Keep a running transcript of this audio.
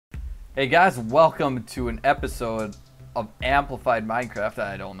Hey guys, welcome to an episode of Amplified Minecraft.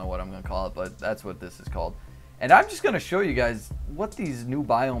 I don't know what I'm going to call it, but that's what this is called. And I'm just going to show you guys what these new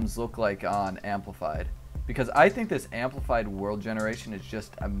biomes look like on Amplified. Because I think this Amplified world generation is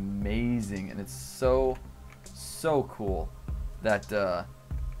just amazing. And it's so cool that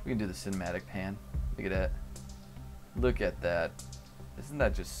we can do the cinematic pan. Look at that. Look at that. Isn't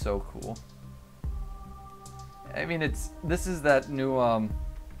that just so cool? I mean, this is that new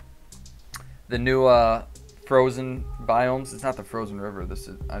the new frozen biomes. It's not the frozen river. This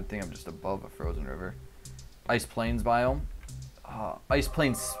is, I think I'm just above a frozen river. Ice plains biome. Ice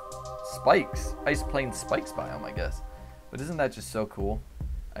plains spikes. Ice plains spikes biome, I guess. But isn't that just so cool?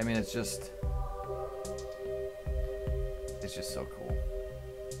 I mean, it's just so cool.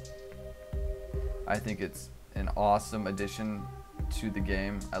 I think it's an awesome addition to the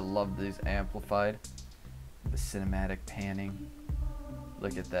game. I love these amplified. The cinematic panning.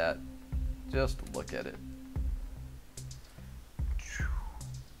 Look at that. Just look at it.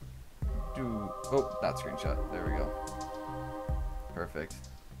 Oh, not screenshot. There we go. Perfect.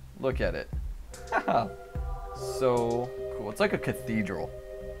 Look at it. So cool. It's like a cathedral.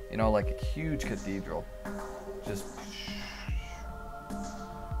 You know, like a huge cathedral. Just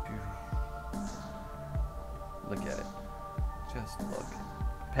look at it. Just look.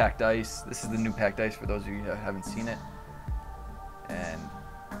 Packed ice. This is the new packed ice for those of you who haven't seen it. And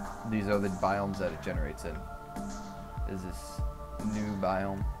these are the biomes that it generates in. Is this new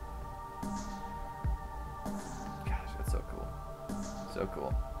biome? Gosh, that's so cool. So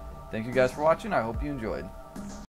cool. Thank you guys for watching. I hope you enjoyed.